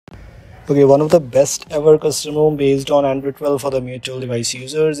Okay, one of the best ever custom ROM based on Android 12 for the mutual device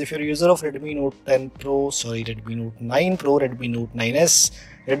users. If you're a user of Redmi Note 10 Pro, Redmi Note 9 Pro, Redmi Note 9S,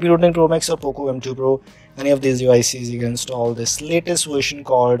 Redmi Note 9 Pro Max or Poco M2 Pro, any of these devices, you can install this latest version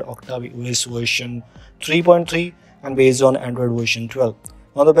called Octavi OS version 3.3 and based on Android version 12.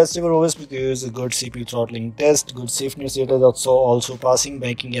 One of the best ever OS because a good CPU throttling test, good safety status, also passing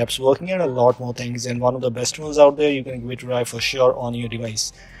banking apps working, and a lot more things. And one of the best ones out there, you can give it a try for sure on your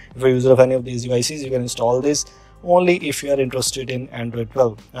device. If you're a user of any of these devices, you can install this only if you are interested in Android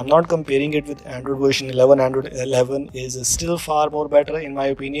 12. I'm not comparing it with Android version 11. Android 11 is still far more better in my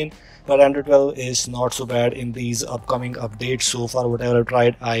opinion, but Android 12 is not so bad in these upcoming updates so far. Whatever I've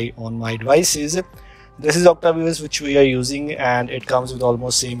tried on my devices. This is Octavi OS which we are using, and it comes with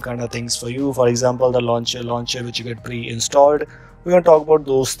almost same kind of things for you. For example, the launcher which you get pre-installed. We're going to talk about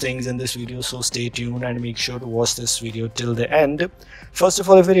those things in this video, so stay tuned and make sure to watch this video till the end. First of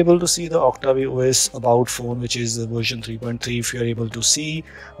all, if you're able to see the Octavi OS about phone, which is the version 3.3, if you're able to see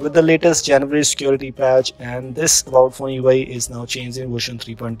with the latest January security patch, and this about phone UI is now changed in version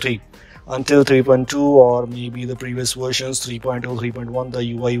 3.3. Until 3.2 or maybe the previous versions 3.0, 3.1,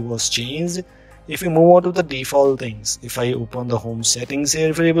 the UI was changed. If we move on to the default things, if I open the home settings here,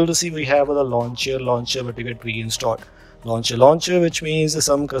 if you're able to see, we have the launcher but you get pre-installed. Launcher, which means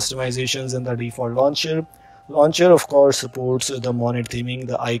some customizations in the default launcher of course supports the Monet theming,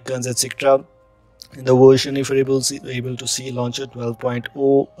 the icons, etc. In the version, if you're able to see launcher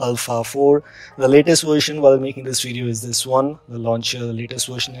 12.0 alpha 4, the latest version while making this video is this one, the launcher, the latest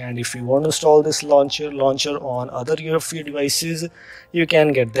version. And if you want to install this launcher on other of your devices, you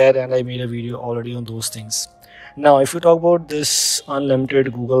can get that, and I made a video already on those things. Now, if you talk about this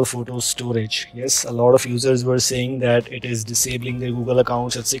unlimited Google photo storage, yes, a lot of users were saying that it is disabling their Google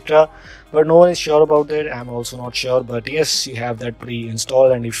accounts, etc. But no one is sure about that. I'm also not sure, but yes, you have that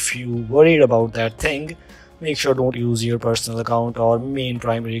pre-installed, and if you worried about that thing, make sure don't use your personal account or main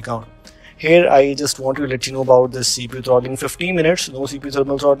primary account. Here, I just want to let you know about the CPU throttling, 15 minutes, no CPU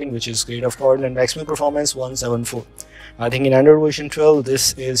thermal throttling, which is great of course, and maximum performance 174. I think in Android version 12,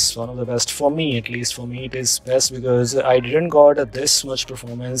 this is one of the best for me, at least for me it is best, because I didn't got this much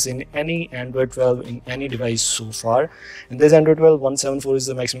performance in any Android 12 in any device so far. In this Android 12, 174 is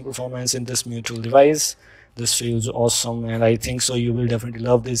the maximum performance in this mutual device. This feels awesome, and I think so you will definitely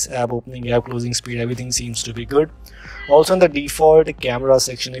love this. App opening, app closing speed, everything seems to be good. Also in the default camera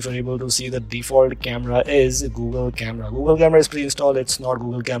section, if you're able to see, the default camera is Google Camera. Google Camera is pre-installed. It's not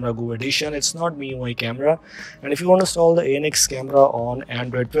Google Camera Go Edition. It's not MIUI camera. And if you want to install the ANX camera on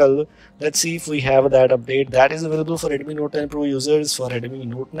Android 12, let's see if we have that update. That is available for Redmi Note 10 Pro users. For Redmi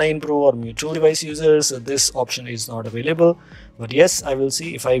Note 9 Pro or mutual device users, this option is not available. But yes, I will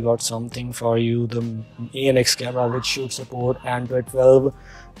see if I got something for you, the ANX camera, which should support Android 12.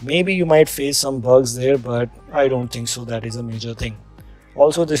 Maybe you might face some bugs there, but I don't think so that is a major thing.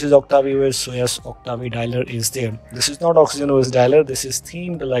 Also, this is Octavi OS, so yes, Octavi dialer is there. This is not Oxygen OS dialer, this is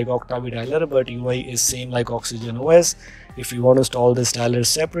themed like Octavi dialer, but UI is same like Oxygen OS. If you want to install this dialer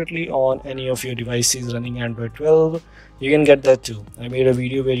separately on any of your devices running Android 12, you can get that too. I made a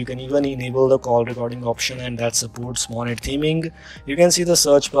video where you can even enable the call recording option, and that supports Monet theming. You can see the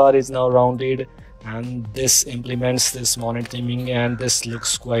search bar is now rounded, and this implements this Monet theming, and this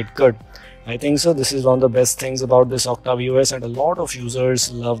looks quite good. I think so this is one of the best things about this Octavi OS, and a lot of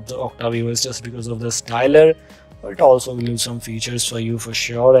users love the Octavi OS just because of this dialer, but it also will use some features for you for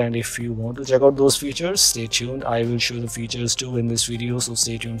sure. And if you want to check out those features, stay tuned. I will show the features too in this video, so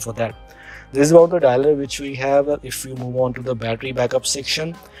stay tuned for that. This is about the dialer which we have. If you move on to the battery backup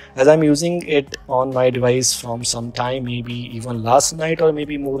section, as I'm using it on my device from some time, maybe even last night or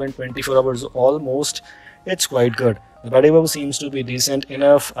maybe more than 24 hours almost, it's quite good. The battery backup seems to be decent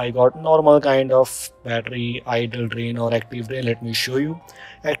enough. I got normal kind of battery idle drain or active drain. Let me show you.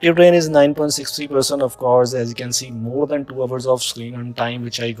 Active drain is 9.63%. Of course, as you can see, more than 2 hours of screen on time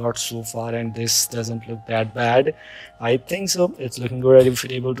which I got so far, and this doesn't look that bad. I think so it's looking good. If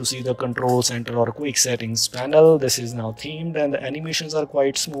you're able to see the control center or quick settings panel, this is now themed, and the animations are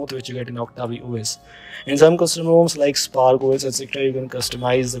quite smooth, which you get in Octavi OS. In some custom ROMs like Spark OS, etc., you can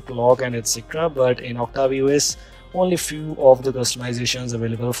customize the clock and etc., but in Octavi OS, only few of the customizations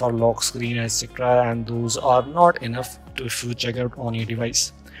available for lock screen, etc., and those are not enough to if you check out on your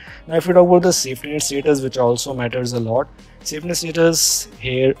device. Now, if you talk about the safety net status, which also matters a lot, safety net status,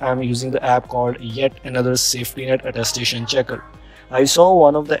 here I'm using the app called Yet Another Safety Net Attestation Checker. I saw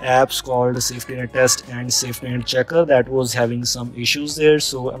one of the apps called Safety Net Test and Safety Net Checker that was having some issues there,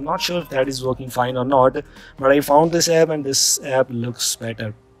 so I'm not sure if that is working fine or not, but I found this app, and this app looks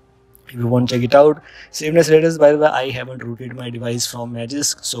better. if you want to check it out. Safeness status, by the way, I haven't rooted my device from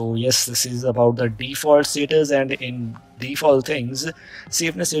Magisk, so yes, this is about the default status, and in default things,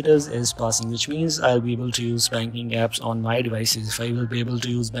 safeness status is passing, which means I'll be able to use banking apps on my devices. If I will be able to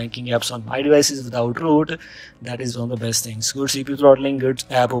use banking apps on my devices without root, that is one of the best things. Good CPU throttling, good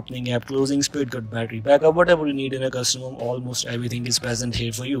app opening, app closing speed, good battery backup, whatever you need in a custom home, almost everything is present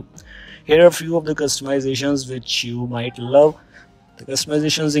here for you. Here are a few of the customizations which you might love. The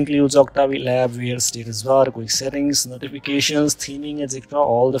customizations includes Octavi Lab, where status bar, quick settings, notifications, theming, etc.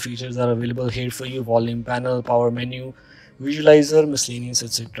 All the features are available here for you. Volume panel, power menu, visualizer, miscellaneous,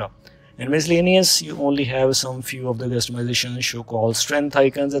 etc. In miscellaneous, you only have some few of the customizations, show call, strength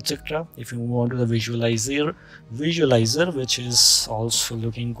icons, etc. If you move on to the visualizer, which is also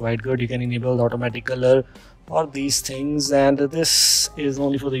looking quite good, you can enable the automatic color or these things, and this is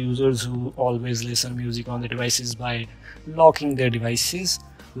only for the users who always listen music on the devices by locking their devices.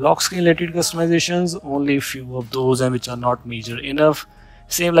 Lock screen related customizations, only few of those, and which are not major enough.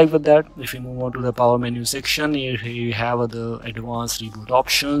 Same like with that. If you move on to the power menu section, here you have the advanced reboot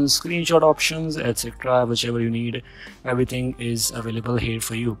options, screenshot options, etc. Whichever you need, everything is available here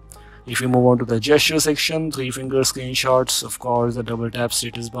for you. If you move on to the gesture section, 3-finger screenshots, of course the double tap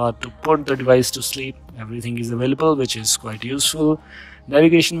status bar to put the device to sleep, everything is available, which is quite useful.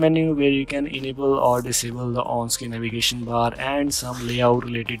 Navigation menu, where you can enable or disable the on-screen navigation bar, and some layout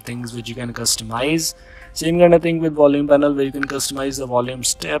related things which you can customize. Same kind of thing with volume panel, where you can customize the volume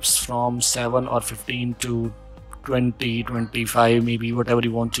steps from 7 or 15 to 20, 25, maybe whatever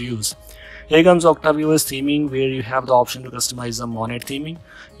you want to use. Here comes Octavi OS theming, where you have the option to customize the Monet theming.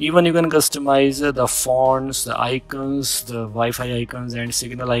 Even you can customize the fonts, the icons, the Wi-Fi icons and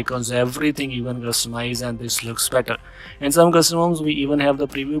signal icons, everything you can customize, and this looks better. In some custom homes we even have the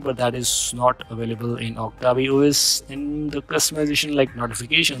preview, but that is not available in Octavi OS. In the customization like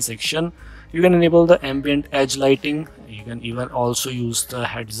notification section, you can enable the ambient edge lighting. You can even also use the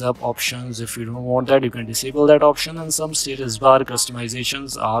heads up options. If you don't want that, you can disable that option, and some status bar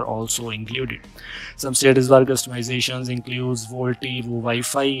customizations are also included. Some status bar customizations includes VoLTE,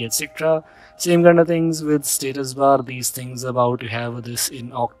 Wi-Fi, etc. Same kind of things with status bar. These things about you have this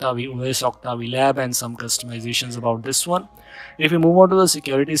in Octavi OS, Octavi Lab, and some customizations about this one. If you move on to the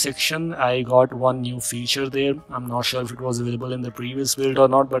security section, I got one new feature there. I'm not sure if it was available in the previous build or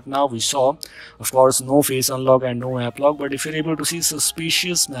not, but now we saw, of course, no face unlock and no app lock, but if you're able to see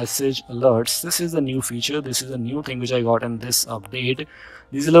suspicious message alerts, this is a new feature. This is a new thing which I got in this update.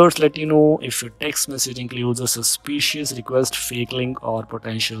 These alerts let you know if your text message includes a suspicious request, fake link, or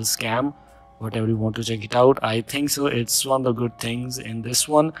potential scam. Whatever you want to check it out, I think so it's one of the good things in this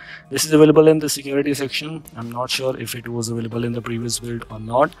one. This is available in the security section. I'm not sure if it was available in the previous build or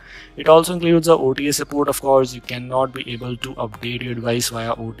not. It also includes the OTA support. Of course, you cannot be able to update your device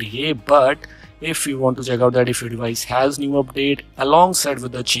via OTA, but if you want to check out that if your device has new update alongside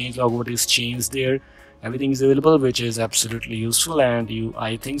with the changelog, what is changed there, everything is available, which is absolutely useful, and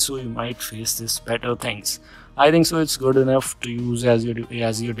I think so you might face this better things. I think so it's good enough to use as your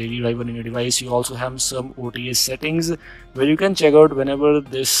daily driver in your device. You also have some OTA settings where you can check out whenever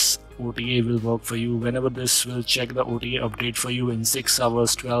this OTA will work for you, whenever this will check the OTA update for you in 6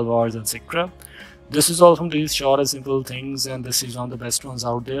 hours, 12 hours, etc. This is all from these short and simple things, and this is one of the best ones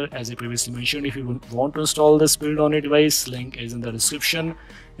out there. As I previously mentioned, if you want to install this build on your device, link is in the description.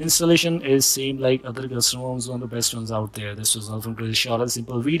 Installation is same like other custom ROMs, one of the best ones out there. This was all from today's short and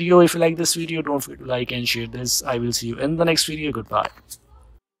simple video. If you like this video, don't forget to like and share this. I will see you in the next video. Goodbye.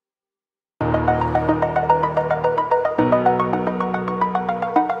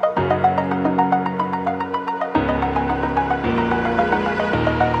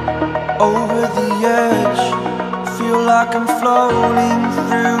 Over the edge, feel like I'm floating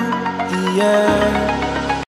through the air.